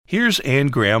Here's Anne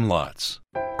Graham Lotz.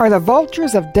 Are the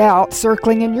vultures of doubt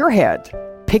circling in your head,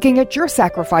 picking at your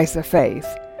sacrifice of faith?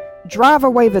 Drive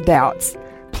away the doubts.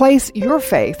 Place your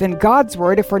faith in God's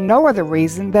Word if for no other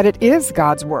reason that it is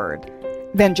God's Word.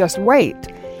 Then just wait.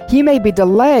 He may be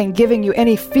delaying giving you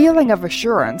any feeling of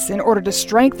assurance in order to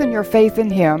strengthen your faith in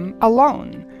Him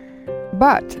alone.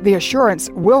 But the assurance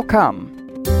will come.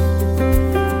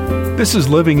 This is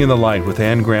Living in the Light with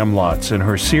Anne Graham Lotz and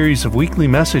her series of weekly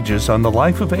messages on the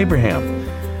life of Abraham.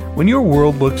 When your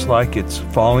world looks like it's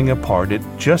falling apart, it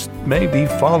just may be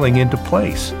falling into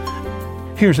place.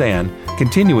 Here's Anne,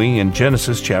 continuing in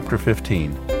Genesis chapter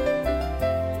 15.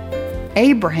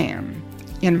 Abraham,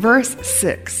 in verse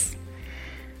 6,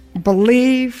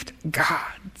 believed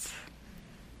God,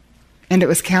 and it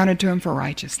was counted to him for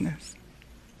righteousness.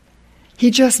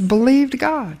 He just believed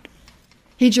God.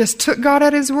 He just took God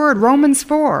at His word. Romans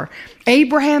 4.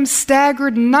 Abraham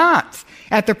staggered not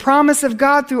at the promise of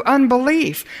God through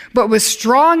unbelief, but was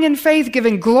strong in faith,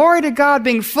 giving glory to God,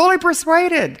 being fully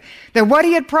persuaded that what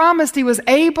He had promised He was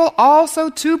able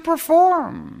also to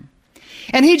perform.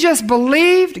 And he just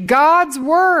believed God's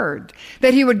word,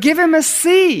 that He would give him a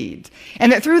seed,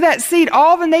 and that through that seed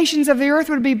all the nations of the earth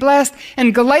would be blessed.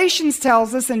 And Galatians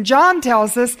tells us, and John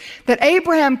tells us, that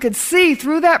Abraham could see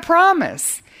through that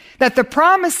promise that the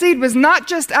promised seed was not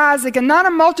just Isaac and not a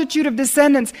multitude of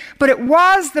descendants, but it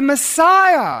was the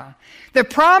Messiah, the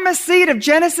promised seed of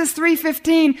Genesis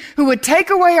 3:15, who would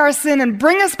take away our sin and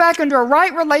bring us back into a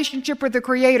right relationship with the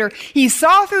Creator. He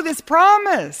saw through this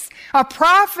promise a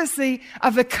prophecy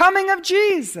of the coming of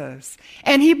Jesus,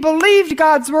 and he believed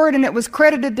God's word, and it was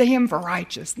credited to him for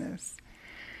righteousness.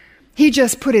 He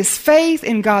just put his faith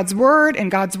in God's word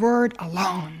and God's word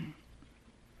alone.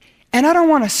 And I don't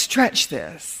want to stretch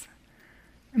this.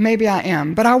 Maybe I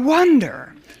am, but I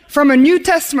wonder, from a New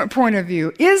Testament point of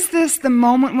view, is this the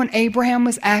moment when Abraham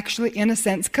was actually, in a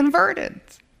sense, converted?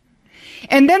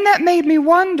 And then that made me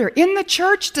wonder, in the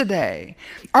church today,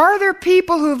 are there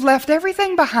people who have left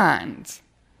everything behind,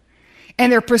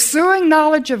 and they're pursuing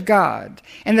knowledge of God,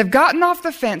 and they've gotten off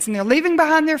the fence, and they're leaving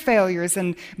behind their failures,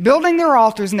 and building their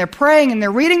altars, and they're praying, and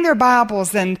they're reading their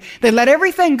Bibles, and they let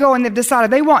everything go, and they've decided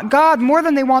they want God more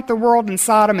than they want the world and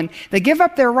Sodom, and they give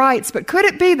up their rights? But could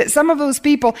it be that some of those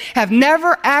people have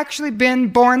never actually been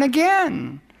born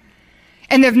again?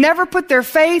 And they've never put their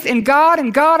faith in God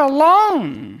and God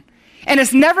alone? And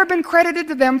it's never been credited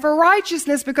to them for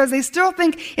righteousness because they still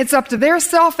think it's up to their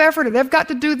self-effort, or they've got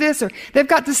to do this, or they've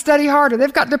got to study hard, or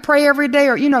they've got to pray every day,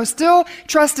 or, still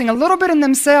trusting a little bit in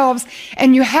themselves.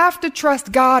 And you have to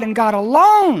trust God and God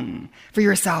alone for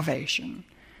your salvation.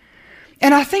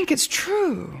 And I think it's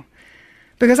true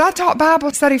because I taught Bible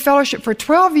study fellowship for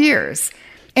 12 years.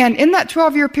 And in that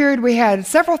 12-year period, we had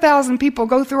several thousand people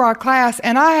go through our class,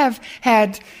 and I have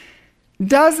had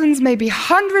dozens, maybe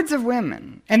hundreds of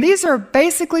women, and these are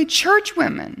basically church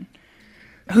women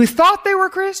who thought they were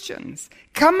Christians,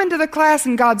 come into the class,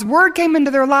 and God's word came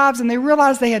into their lives, and they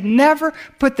realized they had never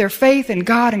put their faith in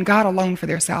God and God alone for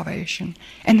their salvation.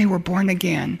 And they were born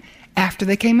again after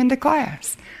they came into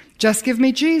class. Just Give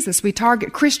Me Jesus. We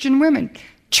target Christian women,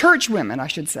 church women, I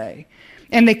should say.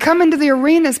 And they come into the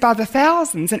arenas by the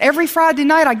thousands. And every Friday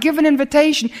night I give an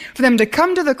invitation for them to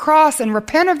come to the cross and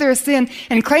repent of their sin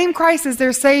and claim Christ as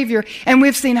their Savior. And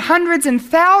we've seen hundreds and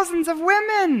thousands of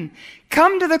women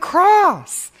come to the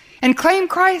cross and claim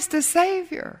Christ as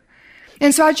Savior.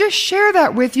 And so I just share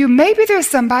that with you. Maybe there's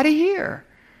somebody here.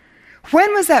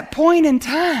 When was that point in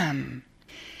time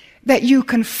that you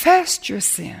confessed your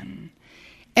sin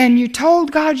and you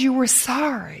told God you were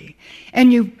sorry,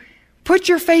 and you put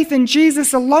your faith in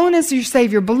Jesus alone as your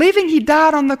Savior, believing He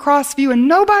died on the cross for you and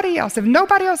nobody else? If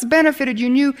nobody else benefited, you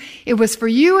knew it was for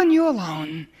you and you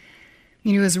alone.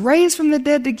 And He was raised from the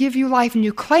dead to give you life, and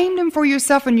you claimed Him for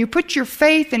yourself, and you put your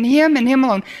faith in Him and Him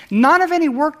alone. None of any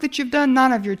work that you've done,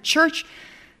 none of your church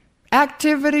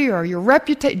activity or your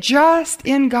reputation, just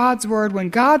in God's word. When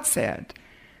God said,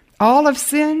 all have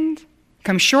sinned,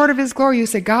 come short of His glory, you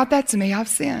say, God, that's me, I've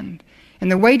sinned. And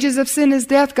the wages of sin is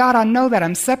death. God, I know that.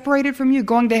 I'm separated from you,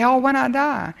 going to hell when I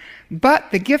die.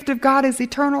 But the gift of God is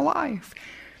eternal life.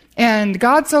 And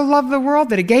God so loved the world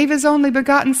that He gave His only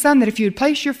begotten Son, that if you would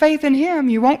place your faith in Him,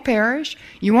 you won't perish,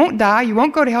 you won't die, you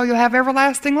won't go to hell, you'll have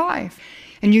everlasting life.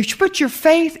 And you put your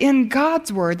faith in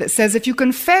God's word that says if you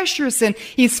confess your sin,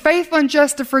 He's faithful and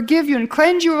just to forgive you and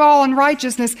cleanse you of all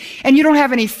unrighteousness, and you don't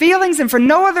have any feelings, and for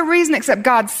no other reason except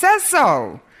God says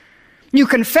so. You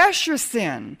confess your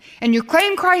sin, and you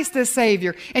claim Christ as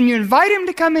Savior, and you invite Him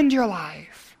to come into your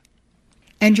life,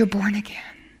 and you're born again.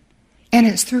 And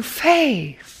it's through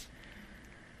faith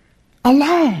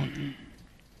alone.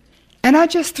 And I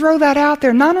just throw that out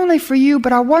there, not only for you,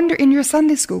 but I wonder in your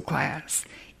Sunday school class,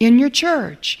 in your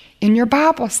church, in your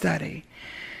Bible study.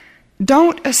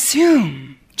 Don't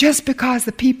assume just because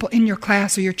the people in your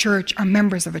class or your church are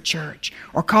members of a church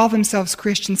or call themselves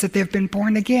Christians that they've been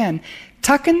born again.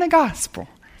 Tuck in the gospel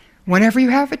whenever you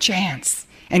have a chance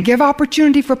and give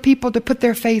opportunity for people to put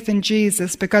their faith in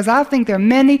Jesus, because I think there are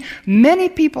many, many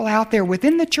people out there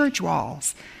within the church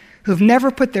walls who've never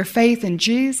put their faith in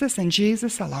Jesus and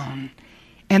Jesus alone.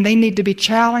 And they need to be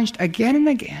challenged again and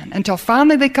again until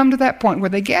finally they come to that point where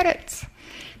they get it.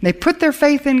 They put their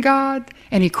faith in God,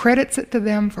 and He credits it to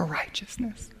them for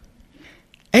righteousness.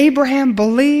 Abraham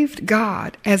believed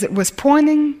God as it was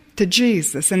pointing to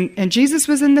Jesus, and Jesus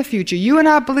was in the future. You and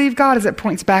I believe God as it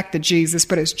points back to Jesus,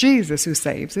 but it's Jesus who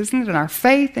saves, isn't it? And our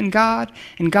faith in God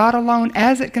and God alone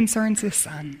as it concerns His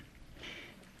Son.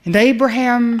 And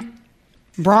Abraham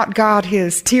brought God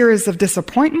his tears of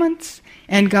disappointment,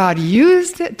 and God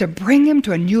used it to bring him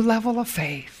to a new level of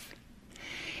faith.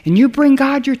 And you bring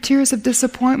God your tears of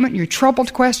disappointment, your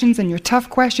troubled questions and your tough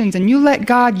questions, and you let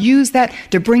God use that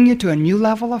to bring you to a new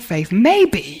level of faith.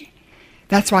 Maybe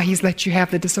that's why He's let you have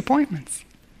the disappointments.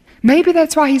 Maybe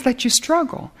that's why He's let you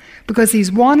struggle, because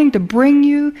He's wanting to bring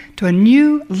you to a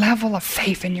new level of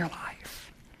faith in your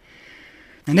life.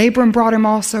 And Abram brought him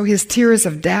also his tears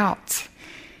of doubt.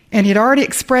 And he'd already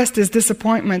expressed his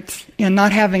disappointment in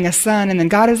not having a son, and then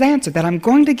God has answered that I'm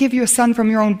going to give you a son from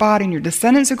your own body, and your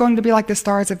descendants are going to be like the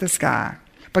stars of the sky.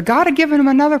 But God had given him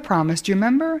another promise, do you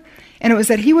remember? And it was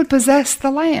that he would possess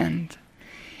the land.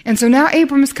 And so now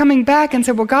Abram is coming back and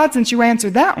said, well, God, since you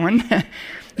answered that one,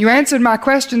 you answered my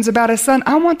questions about a son,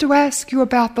 I want to ask you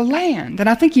about the land. And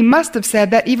I think he must have said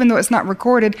that, even though it's not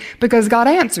recorded, because God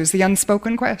answers the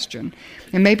unspoken question.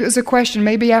 And maybe it was a question,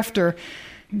 maybe after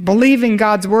believing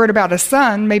God's word about a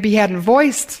son, maybe he hadn't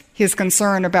voiced his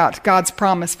concern about God's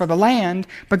promise for the land,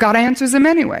 but God answers him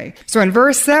anyway. So in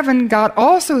verse 7, God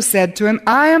also said to him,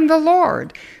 I am the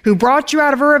Lord who brought you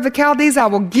out of Ur of the Chaldees. I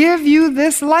will give you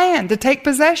this land to take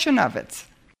possession of it.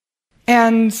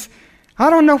 And I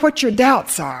don't know what your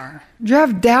doubts are. Do you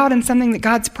have doubt in something that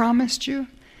God's promised you?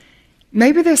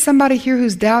 Maybe there's somebody here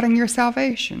who's doubting your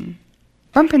salvation.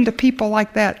 Bump into people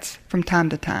like that from time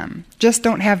to time. Just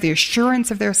don't have the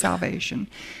assurance of their salvation.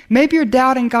 Maybe you're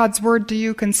doubting God's word to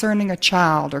you concerning a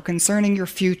child, or concerning your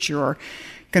future, or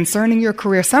concerning your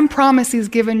career. Some promise He's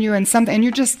given you and you're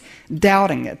just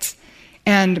doubting it.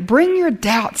 And bring your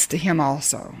doubts to Him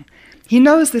also. He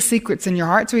knows the secrets in your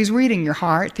heart, so He's reading your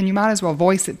heart, and you might as well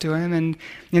voice it to Him. And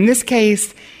in this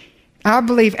case, I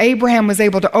believe Abraham was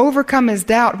able to overcome his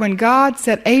doubt when God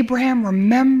said, Abraham,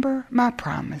 remember my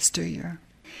promise to you.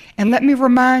 And let me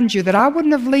remind you that I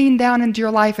wouldn't have leaned down into your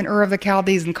life in Ur of the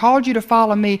Chaldees and called you to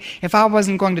follow me if I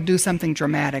wasn't going to do something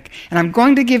dramatic. And I'm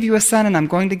going to give you a son, and I'm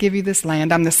going to give you this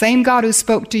land. I'm the same God who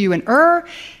spoke to you in Ur,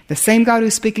 the same God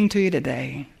who's speaking to you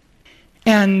today.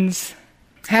 And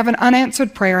I have an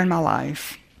unanswered prayer in my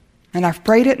life. And I've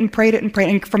prayed it and prayed it and prayed.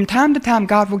 And from time to time,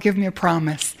 God will give me a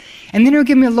promise. And then He'll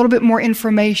give me a little bit more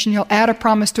information. He'll add a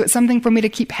promise to it, something for me to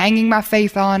keep hanging my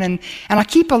faith on. And I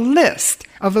keep a list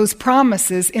of those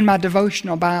promises in my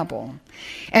devotional Bible.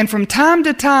 And from time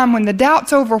to time, when the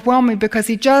doubts overwhelm me because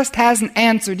He just hasn't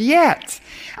answered yet,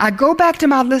 I go back to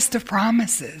my list of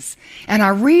promises. And I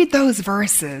read those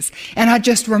verses. And I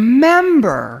just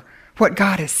remember what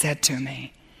God has said to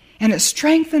me. And it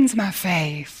strengthens my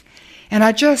faith. And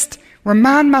I just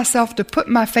remind myself to put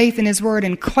my faith in His word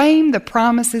and claim the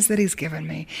promises that He's given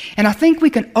me. And I think we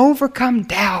can overcome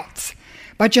doubt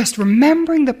by just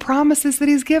remembering the promises that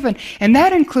He's given. And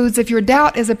that includes if your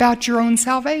doubt is about your own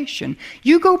salvation.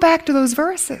 You go back to those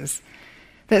verses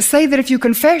that say that if you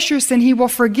confess your sin, He will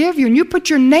forgive you. And you put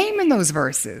your name in those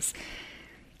verses.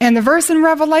 And the verse in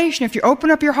Revelation, if you open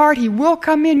up your heart, He will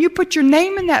come in. You put your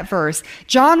name in that verse.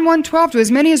 John 1:12, to as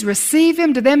many as receive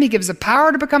Him, to them He gives the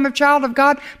power to become a child of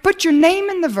God. Put your name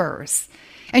in the verse.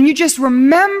 And you just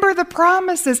remember the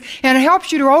promises, and it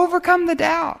helps you to overcome the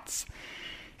doubts.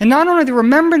 And not only the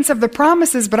remembrance of the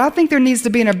promises, but I think there needs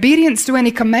to be an obedience to any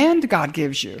command God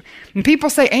gives you. And people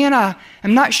say, Anna,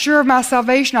 I'm not sure of my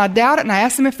salvation. I doubt it. And I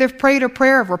ask them if they've prayed a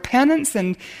prayer of repentance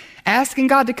and asking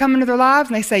God to come into their lives,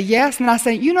 and they say yes. And I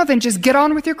say, then just get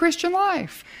on with your Christian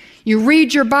life. You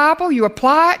read your Bible, you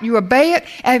apply it, you obey it.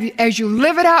 As you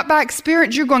live it out by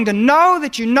experience, you're going to know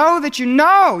that you know that you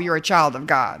know you're a child of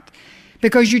God,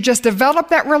 because you just developed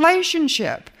that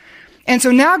relationship. And so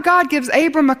now God gives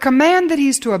Abram a command that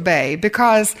he's to obey,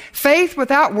 because faith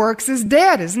without works is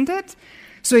dead, isn't it?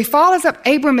 So he follows up.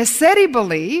 Abram has said he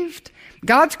believed.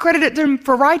 God's credited him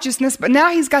for righteousness, but now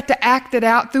he's got to act it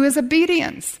out through his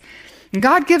obedience. And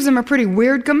God gives him a pretty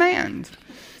weird command.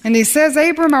 And he says,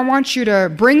 Abram, I want you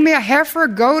to bring me a heifer,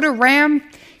 goat, a ram,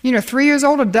 3 years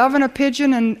old, a dove and a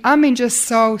pigeon. And I mean, just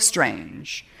so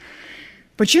strange.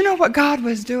 But you know what God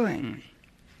was doing?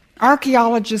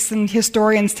 Archaeologists and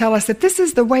historians tell us that this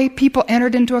is the way people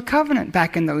entered into a covenant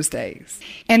back in those days.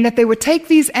 And that they would take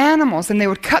these animals and they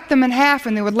would cut them in half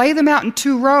and they would lay them out in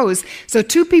 2 rows. So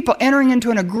 2 people entering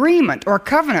into an agreement or a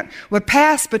covenant would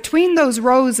pass between those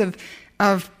rows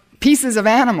of pieces of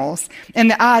animals.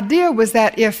 And the idea was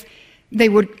that if they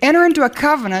would enter into a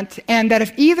covenant and that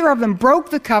if either of them broke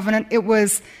the covenant, it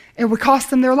would cost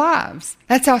them their lives.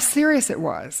 That's how serious it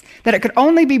was. That it could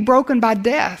only be broken by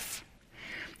death.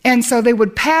 And so they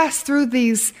would pass through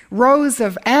these rows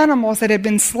of animals that had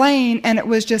been slain, and it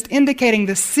was just indicating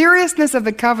the seriousness of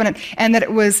the covenant and that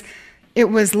it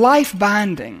was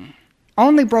life-binding,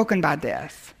 only broken by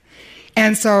death.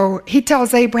 And so he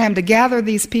tells Abraham to gather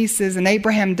these pieces, and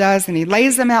Abraham does, and he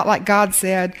lays them out like God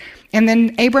said. And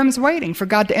then Abraham's waiting for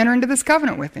God to enter into this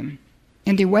covenant with him.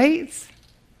 And he waits,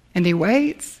 and he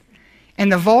waits,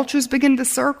 and the vultures begin to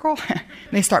circle.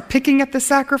 They start picking at the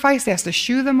sacrifice. He has to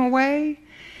shoo them away.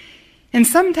 And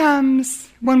sometimes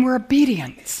when we're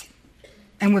obedient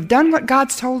and we've done what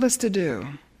God's told us to do,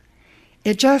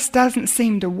 it just doesn't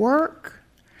seem to work.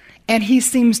 And he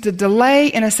seems to delay,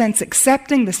 in a sense,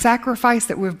 accepting the sacrifice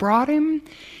that we've brought him.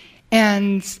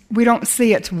 And we don't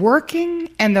see it working.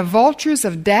 And the vultures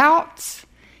of doubt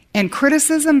and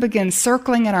criticism begin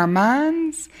circling in our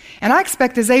minds. And I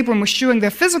expect as Abram was shooing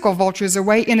the physical vultures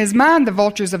away, in his mind the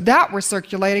vultures of doubt were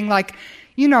circulating like,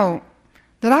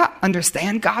 did I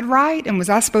understand God right? And was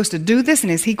I supposed to do this?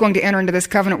 And is he going to enter into this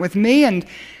covenant with me? And,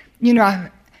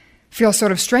 I feel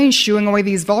sort of strange shooing away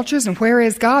these vultures. And where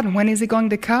is God? And when is he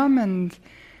going to come? And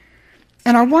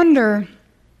I wonder,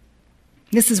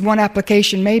 this is one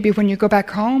application maybe when you go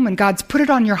back home and God's put it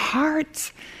on your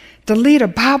heart to lead a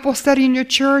Bible study in your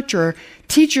church or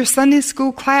teach your Sunday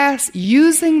school class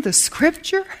using the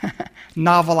Scripture.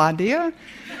 Novel idea.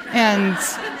 And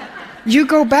you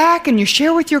go back and you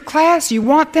share with your class, you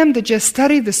want them to just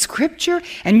study the Scripture,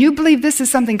 and you believe this is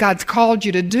something God's called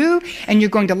you to do, and you're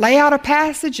going to lay out a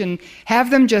passage and have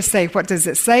them just say, what does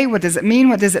it say? What does it mean?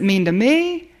 What does it mean to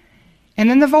me? And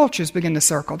then the vultures begin to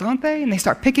circle, don't they? And they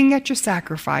start picking at your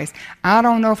sacrifice. I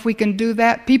don't know if we can do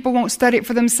that. People won't study it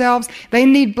for themselves. They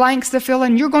need blanks to fill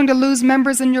in. You're going to lose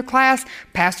members in your class.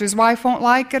 Pastor's wife won't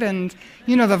like it. And,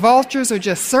 the vultures are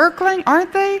just circling,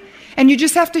 aren't they? And you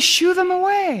just have to shoo them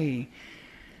away.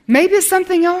 Maybe it's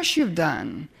something else you've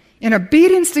done in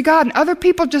obedience to God, and other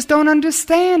people just don't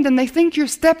understand, and they think you're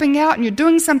stepping out and you're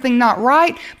doing something not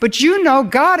right, but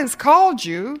God has called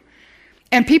you.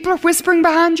 And people are whispering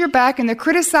behind your back and they're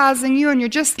criticizing you, and you're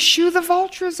just shoo the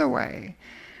vultures away.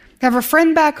 I have a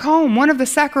friend back home. One of the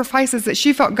sacrifices that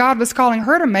she felt God was calling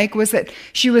her to make was that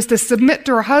she was to submit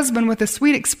to her husband with a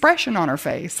sweet expression on her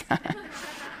face.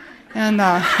 And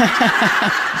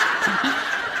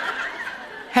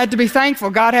had to be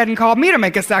thankful God hadn't called me to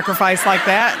make a sacrifice like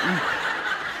that.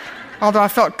 Although I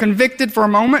felt convicted for a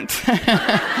moment.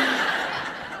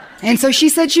 And so she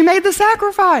said she made the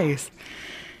sacrifice.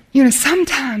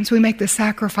 Sometimes we make the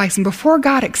sacrifice, and before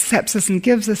God accepts us and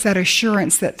gives us that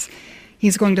assurance that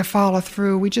he's going to follow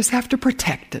through, we just have to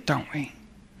protect it, don't we?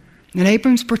 And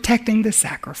Abram's protecting the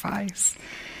sacrifice.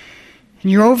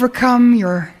 And you overcome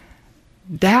your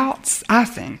doubts, I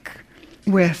think,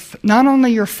 with not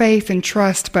only your faith and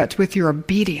trust, but with your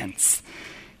obedience.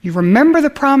 You remember the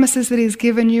promises that he's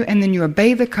given you, and then you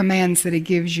obey the commands that he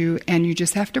gives you, and you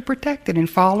just have to protect it and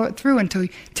follow it through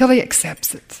until he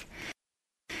accepts it.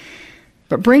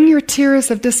 But bring your tears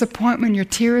of disappointment, your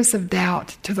tears of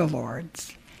doubt to the Lord.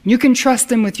 You can trust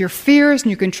him with your fears,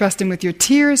 and you can trust him with your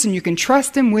tears, and you can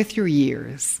trust him with your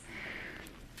years.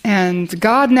 And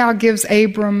God now gives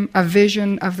Abram a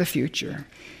vision of the future.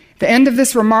 The end of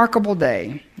this remarkable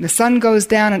day, the sun goes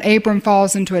down and Abram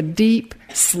falls into a deep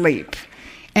sleep.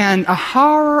 And a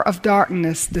horror of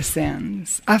darkness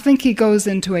descends. I think he goes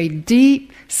into a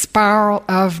deep spiral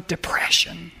of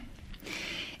depression.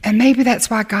 And maybe that's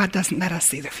why God doesn't let us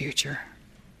see the future.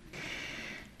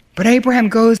 But Abraham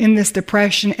goes in this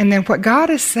depression, and then what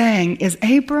God is saying is,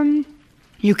 Abram,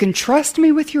 you can trust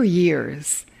me with your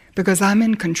years because I'm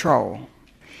in control.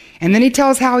 And then he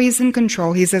tells how he's in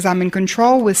control. He says, I'm in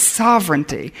control with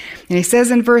sovereignty. And he says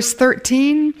in verse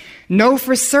 13, know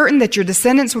for certain that your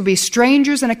descendants will be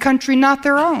strangers in a country not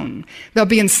their own. They'll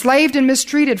be enslaved and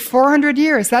mistreated 400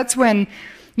 years. That's when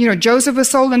Joseph was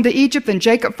sold into Egypt, and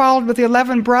Jacob followed with the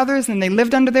 11 brothers, and they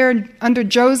lived under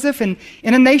Joseph, and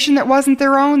in a nation that wasn't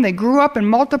their own. They grew up and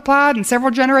multiplied, and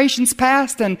several generations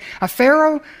passed, and a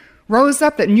Pharaoh rose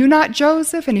up that knew not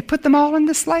Joseph, and he put them all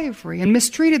into slavery and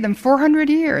mistreated them 400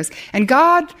 years. And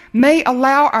God may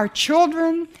allow our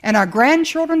children and our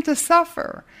grandchildren to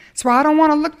suffer. That's why I don't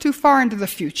want to look too far into the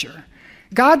future.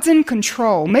 God's in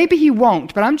control. Maybe he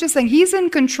won't, but I'm just saying he's in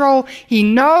control. He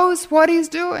knows what he's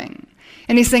doing.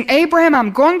 And he's saying, Abraham,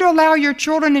 I'm going to allow your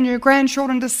children and your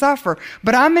grandchildren to suffer,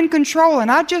 but I'm in control and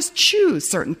I just choose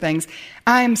certain things.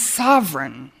 I am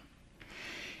sovereign.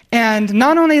 And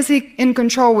not only is he in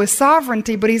control with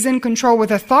sovereignty, but he's in control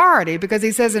with authority, because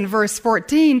he says in verse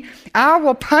 14, I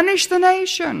will punish the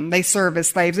nation they serve as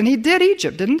slaves. And he did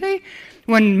Egypt, didn't he?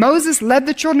 When Moses led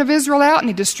the children of Israel out and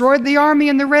he destroyed the army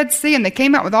in the Red Sea and they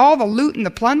came out with all the loot and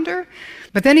the plunder.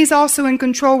 But then he's also in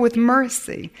control with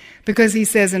mercy, because he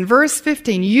says in verse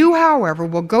 15, you, however,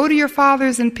 will go to your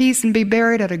fathers in peace and be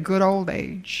buried at a good old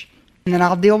age. And then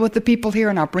I'll deal with the people here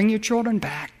and I'll bring your children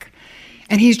back.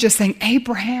 And he's just saying,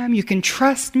 Abraham, you can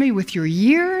trust me with your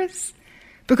years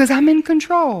because I'm in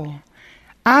control.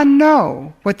 I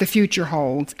know what the future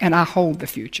holds and I hold the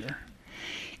future.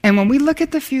 And when we look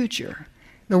at the future,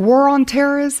 the war on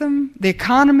terrorism, the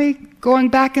economy going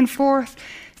back and forth,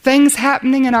 things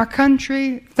happening in our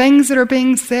country, things that are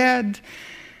being said,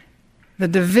 the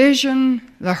division,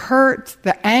 the hurt,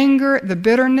 the anger, the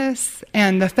bitterness,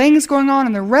 and the things going on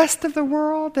in the rest of the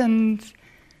world. And,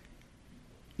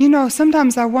 you know,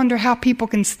 sometimes I wonder how people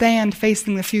can stand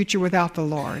facing the future without the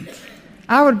Lord.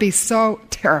 I would be so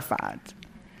terrified.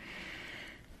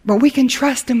 But we can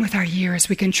trust him with our years.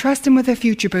 We can trust him with the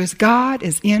future because God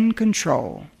is in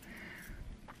control.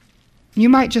 You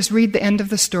might just read the end of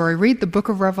the story. Read the book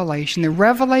of Revelation, the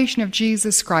revelation of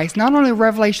Jesus Christ. Not only the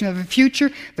revelation of the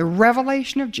future, the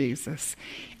revelation of Jesus.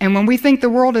 And when we think the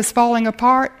world is falling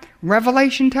apart,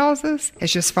 Revelation tells us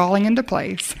it's just falling into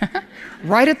place.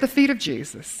 Right at the feet of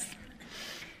Jesus.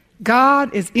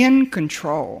 God is in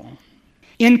control.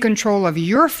 In control of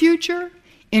your future,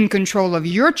 in control of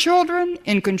your children,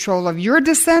 in control of your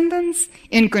descendants,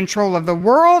 in control of the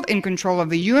world, in control of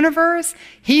the universe.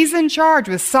 He's in charge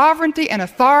with sovereignty and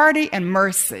authority and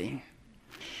mercy.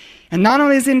 And not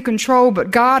only is he in control,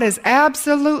 but God is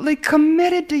absolutely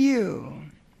committed to you.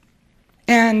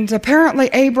 And apparently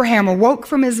Abraham awoke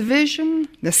from his vision.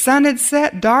 The sun had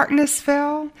set, darkness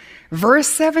fell. Verse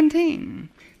 17,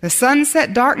 the sun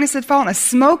set, darkness had fallen, a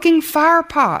smoking fire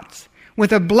pot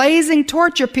with a blazing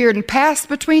torch appeared and passed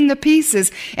between the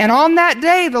pieces. And on that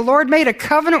day, the Lord made a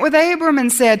covenant with Abram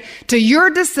and said, to your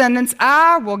descendants,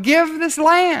 I will give this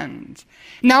land.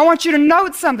 Now I want you to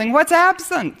note something. What's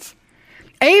absent?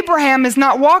 Abraham is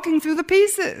not walking through the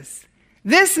pieces.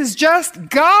 This is just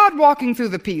God walking through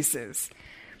the pieces.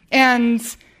 And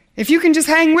if you can just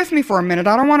hang with me for a minute,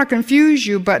 I don't want to confuse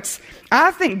you, but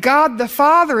I think God the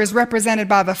Father is represented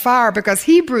by the fire because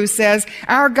Hebrews says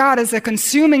our God is a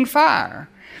consuming fire.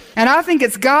 And I think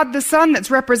it's God the Son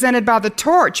that's represented by the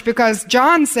torch because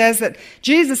John says that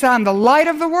Jesus said, I'm the light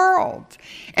of the world.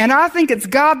 And I think it's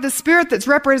God the Spirit that's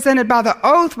represented by the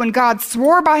oath when God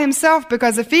swore by himself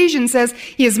because Ephesians says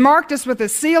he has marked us with a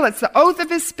seal. It's the oath of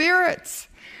his Spirit.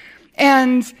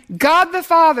 And God the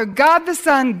Father, God the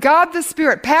Son, God the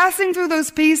Spirit passing through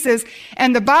those pieces.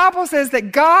 And the Bible says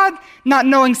that God, not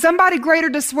knowing somebody greater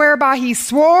to swear by, he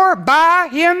swore by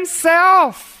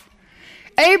himself.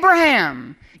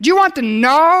 Abraham, do you want to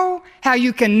know how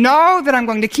you can know that I'm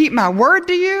going to keep my word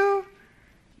to you?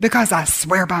 Because I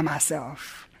swear by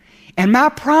myself. And my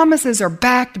promises are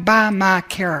backed by my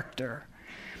character.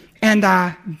 And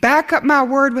I back up my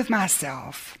word with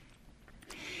myself.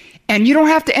 And you don't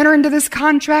have to enter into this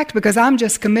contract because I'm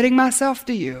just committing myself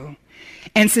to you.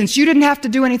 And since you didn't have to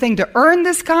do anything to earn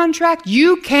this contract,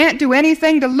 you can't do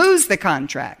anything to lose the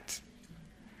contract.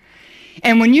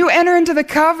 And when you enter into the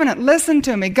covenant, listen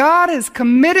to me, God is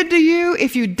committed to you.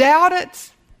 If you doubt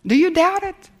it, do you doubt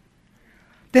it?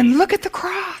 Then look at the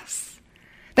cross.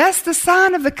 That's the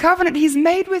sign of the covenant he's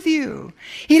made with you.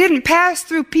 He didn't pass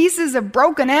through pieces of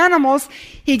broken animals.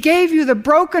 He gave you the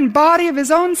broken body of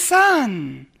his own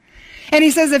son. And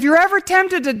he says, if you're ever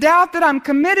tempted to doubt that I'm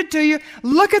committed to you,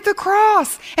 look at the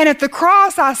cross. And at the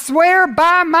cross, I swear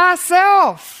by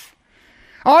myself.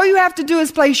 All you have to do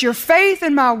is place your faith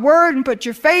in my word and put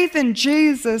your faith in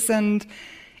Jesus and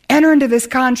enter into this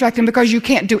contract. And because you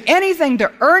can't do anything to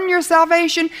earn your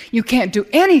salvation, you can't do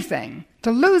anything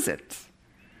to lose it.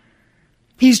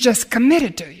 He's just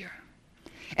committed to you.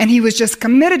 And he was just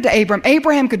committed to Abraham.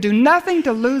 Abraham could do nothing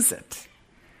to lose it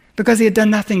because he had done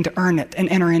nothing to earn it and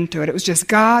enter into it. It was just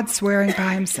God swearing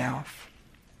by himself.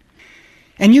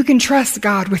 And you can trust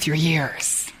God with your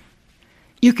years.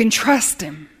 You can trust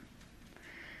him.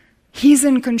 He's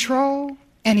in control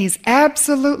and he's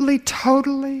absolutely,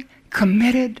 totally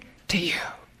committed to you.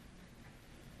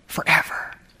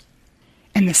 forever.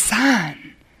 And the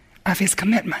sign of his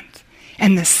commitment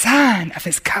and the sign of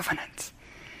his covenant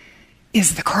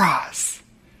is the cross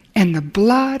and the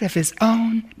blood of his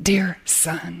own dear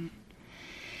Son.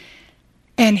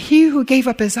 And he who gave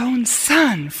up his own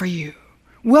Son for you,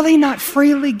 will he not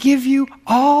freely give you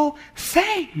all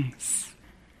things?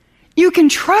 You can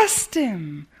trust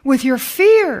him with your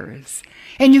fears,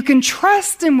 and you can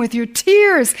trust him with your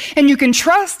tears, and you can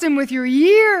trust him with your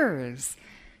years.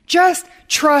 Just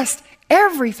trust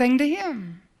everything to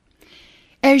him.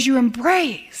 As you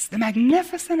embrace the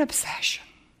magnificent obsession,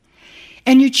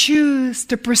 and you choose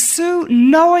to pursue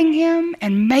knowing him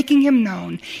and making him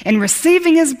known, and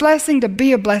receiving his blessing to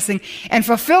be a blessing, and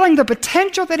fulfilling the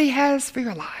potential that he has for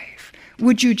your life,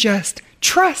 would you just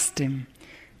trust him,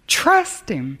 trust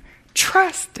him,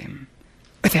 trust him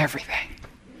with everything?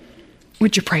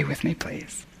 Would you pray with me,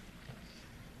 please?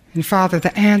 And Father,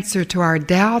 the answer to our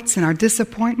doubts and our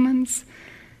disappointments,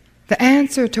 the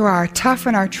answer to our tough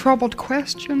and our troubled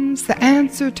questions, the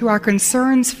answer to our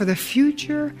concerns for the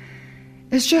future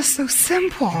is just so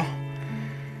simple.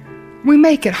 We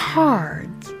make it hard.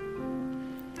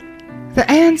 The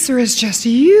answer is just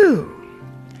you.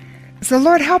 So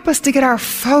Lord, help us to get our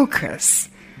focus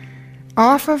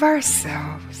off of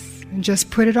ourselves and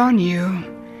just put it on you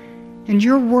and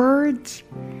your words,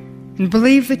 and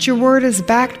believe that your word is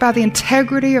backed by the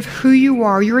integrity of who you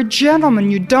are. You're a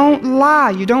gentleman. You don't lie.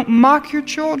 You don't mock your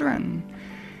children.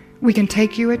 We can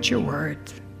take you at your word.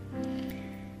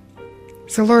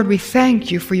 So Lord, we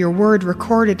thank you for your word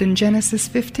recorded in Genesis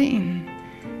 15.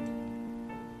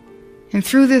 And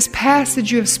through this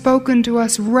passage you have spoken to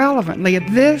us relevantly at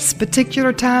this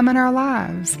particular time in our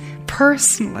lives,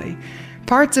 personally.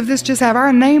 Parts of this just have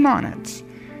our name on it.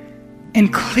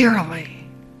 And clearly,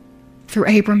 through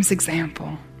Abram's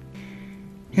example.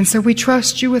 And so we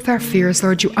trust you with our fears,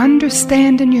 Lord. You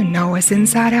understand and you know us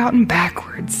inside out and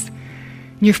backwards.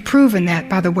 You've proven that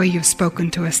by the way you've spoken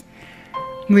to us.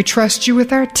 We trust you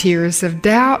with our tears of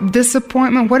doubt,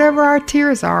 disappointment, whatever our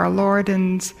tears are, Lord,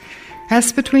 and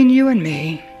that's between you and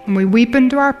me. And we weep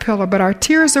into our pillow, but our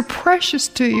tears are precious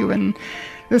to you. And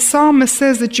the psalmist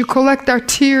says that you collect our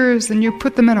tears and you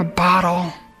put them in a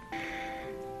bottle.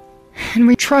 And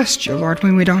we trust you, Lord,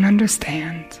 when we don't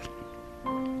understand.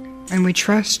 And we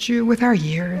trust you with our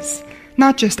years,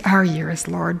 not just our years,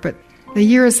 Lord, but the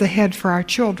years ahead for our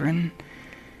children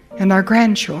and our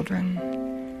grandchildren.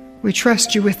 We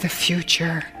trust you with the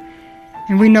future.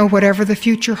 And we know whatever the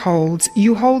future holds,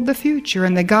 you hold the future.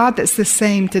 And the God that's the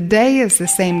same today is the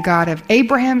same God of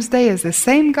Abraham's day, is the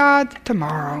same God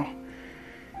tomorrow.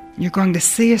 You're going to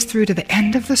see us through to the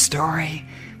end of the story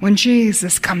when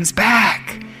Jesus comes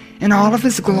back in all of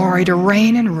his glory to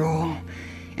reign and rule.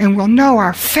 And we'll know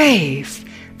our faith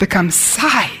becomes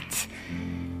sight.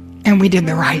 And we did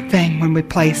the right thing when we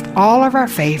placed all of our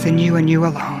faith in you and you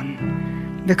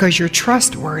alone, because you're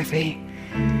trustworthy.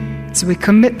 So we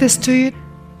commit this to you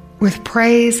with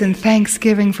praise and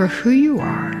thanksgiving for who you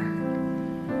are,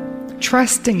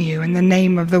 trusting you in the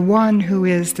name of the one who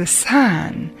is the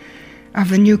sign of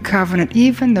the new covenant,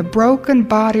 even the broken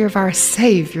body of our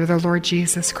Savior, the Lord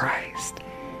Jesus Christ,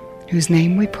 in whose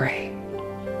name we pray.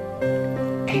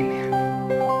 Amen.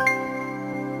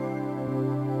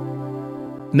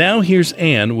 Now here's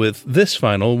Anne with this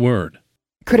final word.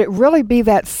 Could it really be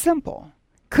that simple?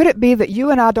 Could it be that you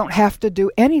and I don't have to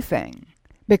do anything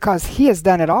because he has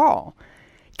done it all?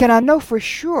 Can I know for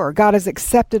sure God has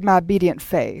accepted my obedient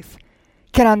faith?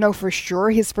 Can I know for sure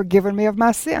he's forgiven me of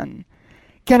my sin?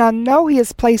 Can I know he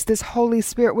has placed his Holy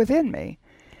Spirit within me?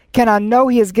 Can I know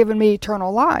he has given me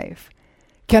eternal life?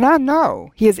 Can I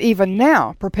know he is even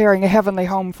now preparing a heavenly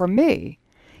home for me?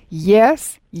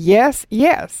 Yes, yes,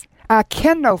 yes. I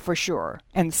can know for sure,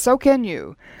 and so can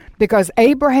you, because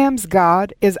Abraham's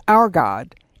God is our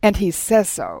God, and he says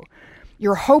so.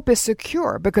 Your hope is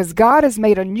secure because God has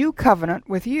made a new covenant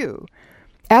with you.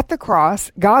 At the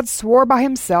cross, God swore by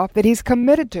himself that he's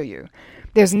committed to you.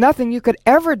 There's nothing you could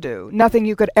ever do, nothing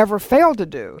you could ever fail to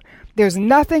do. There's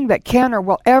nothing that can or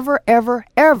will ever, ever,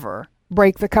 ever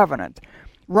break the covenant.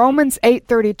 Romans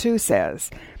 8:32 says,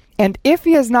 "And if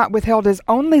he has not withheld his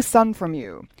only Son from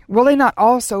you, will he not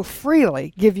also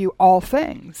freely give you all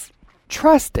things?"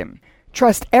 Trust him.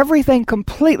 Trust everything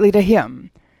completely to him.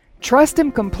 Trust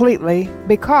him completely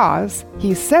because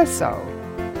he says so.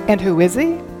 And who is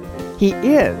he? He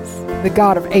is the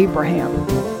God of Abraham.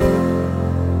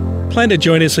 Plan to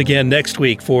join us again next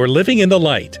week for Living in the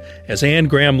Light as Anne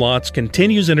Graham Lotz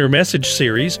continues in her message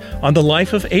series on the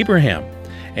life of Abraham.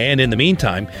 And in the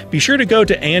meantime, be sure to go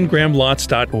to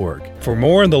annegrahamlotz.org for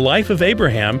more on the life of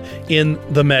Abraham in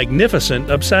The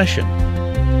Magnificent Obsession.